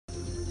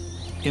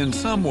In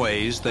some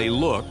ways, they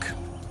look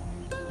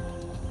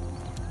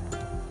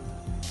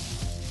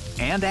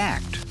and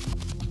act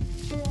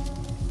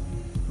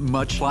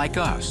much like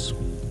us.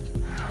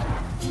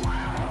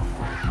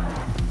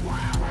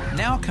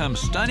 Now comes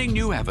stunning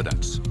new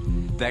evidence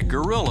that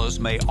gorillas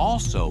may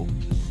also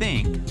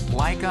think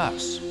like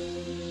us.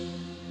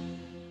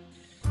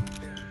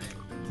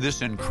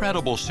 This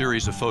incredible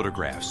series of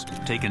photographs,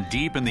 taken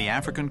deep in the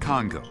African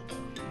Congo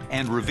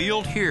and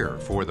revealed here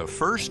for the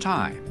first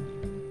time,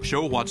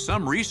 show what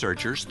some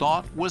researchers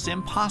thought was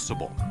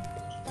impossible.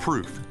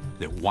 Proof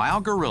that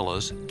wild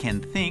gorillas can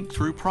think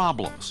through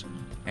problems,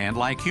 and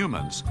like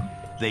humans,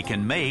 they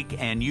can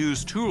make and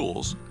use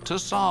tools to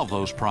solve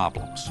those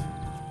problems.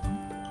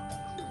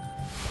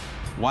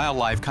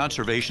 Wildlife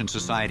Conservation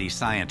Society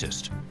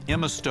scientists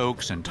Emma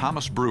Stokes and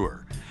Thomas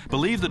Brewer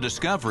believe the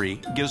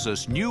discovery gives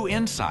us new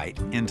insight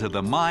into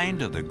the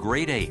mind of the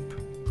great ape.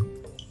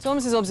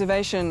 Thomas's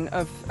observation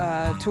of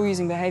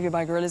tool-using behavior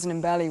by gorillas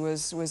in Mbeli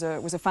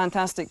was a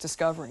fantastic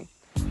discovery.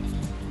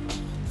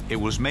 It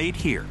was made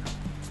here,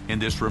 in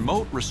this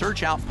remote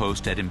research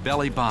outpost at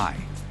Mbeli Bai,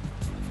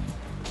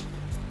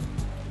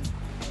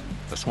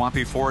 a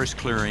swampy forest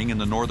clearing in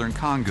the northern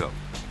Congo,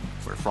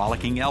 where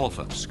frolicking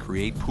elephants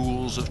create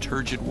pools of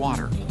turgid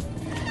water.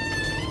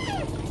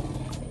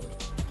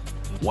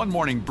 One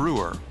morning,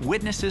 Brewer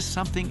witnesses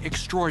something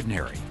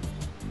extraordinary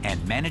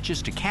and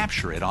manages to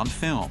capture it on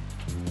film.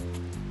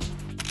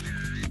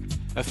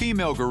 A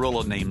female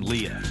gorilla named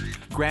Leah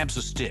grabs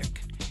a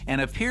stick and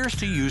appears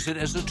to use it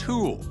as a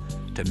tool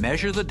to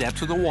measure the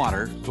depth of the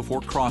water before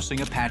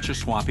crossing a patch of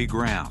swampy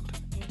ground.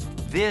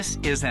 This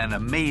is an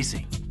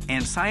amazing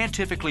and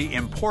scientifically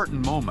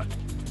important moment,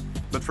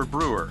 but for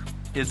Brewer,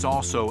 it's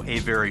also a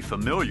very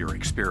familiar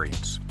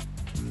experience.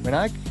 When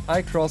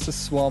I cross a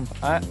swamp,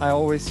 I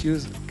always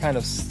use kind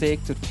of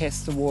stick to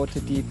test the water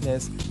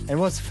deepness. And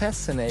what's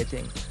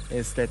fascinating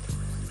is that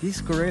these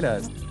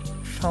gorillas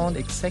found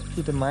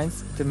exactly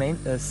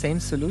the same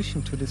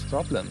solution to this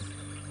problem.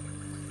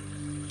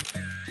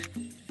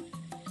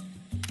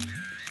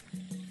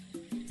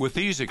 With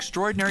these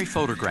extraordinary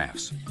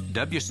photographs,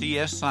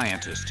 WCS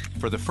scientists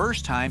for the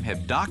first time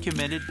have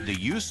documented the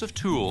use of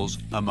tools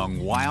among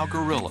wild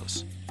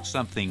gorillas,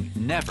 something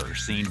never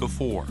seen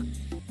before.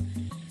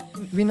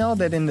 We know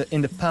that in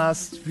the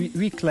past,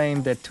 we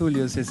claimed that tool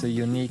use is a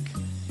unique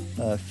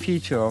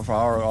feature of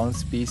our own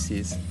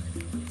species.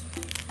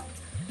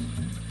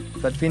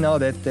 But we know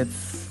that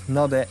that's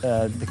not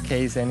the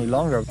case any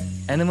longer.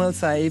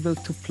 Animals are able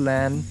to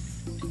plan,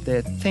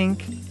 they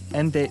think,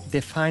 and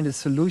they find a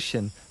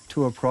solution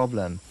to a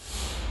problem.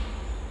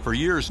 For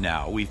years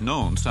now, we've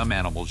known some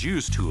animals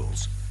use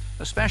tools,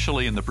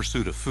 especially in the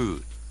pursuit of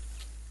food.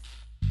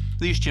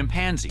 These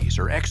chimpanzees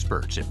are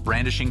experts at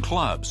brandishing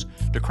clubs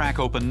to crack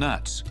open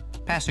nuts,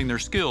 passing their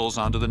skills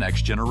on to the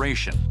next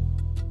generation.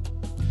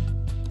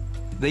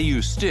 They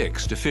use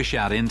sticks to fish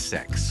out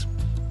insects,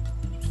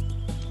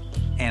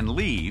 and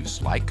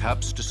leaves like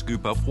cups to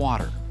scoop up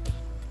water.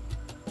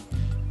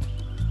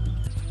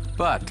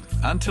 But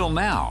until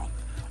now,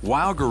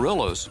 wild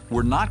gorillas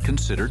were not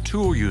considered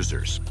tool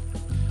users.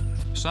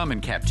 Some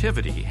in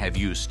captivity have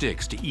used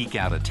sticks to eke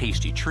out a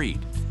tasty treat,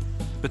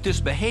 but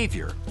this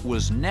behavior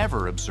was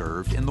never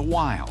observed in the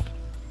wild.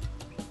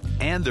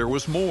 And there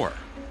was more.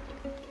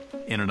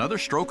 In another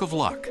stroke of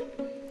luck,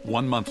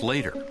 1 month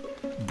later,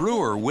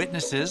 Brewer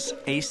witnesses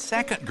a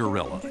second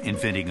gorilla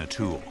inventing a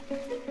tool.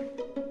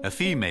 A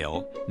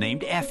female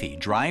named Effie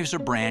drives a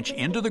branch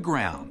into the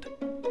ground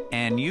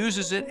and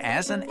uses it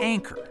as an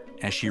anchor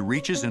as she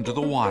reaches into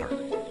the water.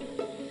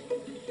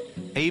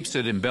 Apes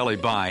at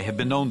Mbeli Bai have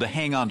been known to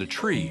hang onto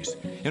trees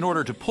in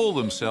order to pull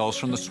themselves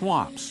from the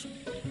swamps.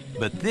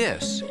 But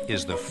this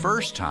is the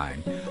first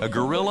time a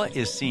gorilla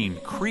is seen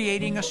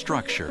creating a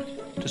structure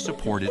to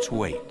support its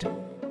weight.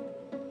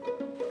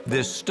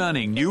 This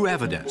stunning new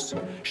evidence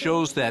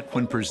shows that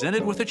when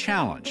presented with a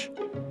challenge,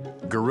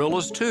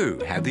 gorillas too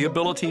have the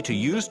ability to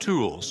use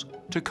tools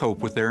to cope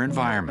with their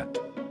environment,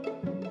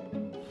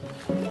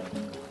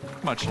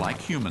 much like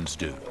humans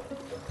do.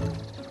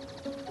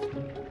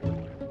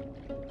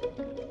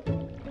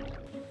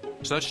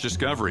 Such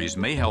discoveries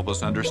may help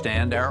us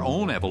understand our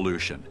own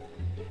evolution,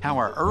 how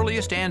our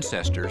earliest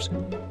ancestors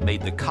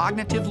made the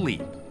cognitive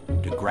leap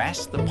to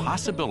grasp the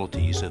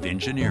possibilities of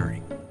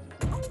engineering.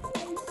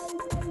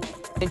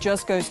 It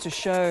just goes to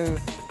show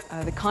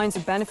the kinds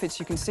of benefits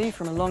you can see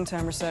from a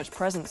long-term research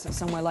presence at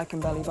somewhere like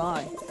Mbeli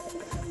Bai.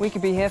 We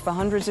could be here for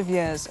hundreds of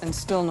years and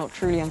still not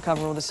truly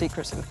uncover all the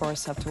secrets that the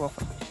forests have to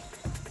offer.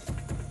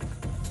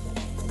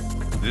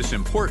 This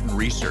important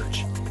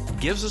research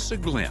gives us a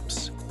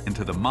glimpse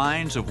into the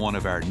minds of one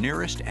of our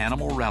nearest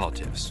animal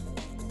relatives,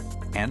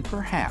 and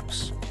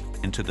perhaps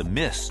into the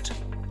mist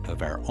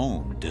of our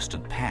own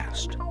distant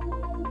past.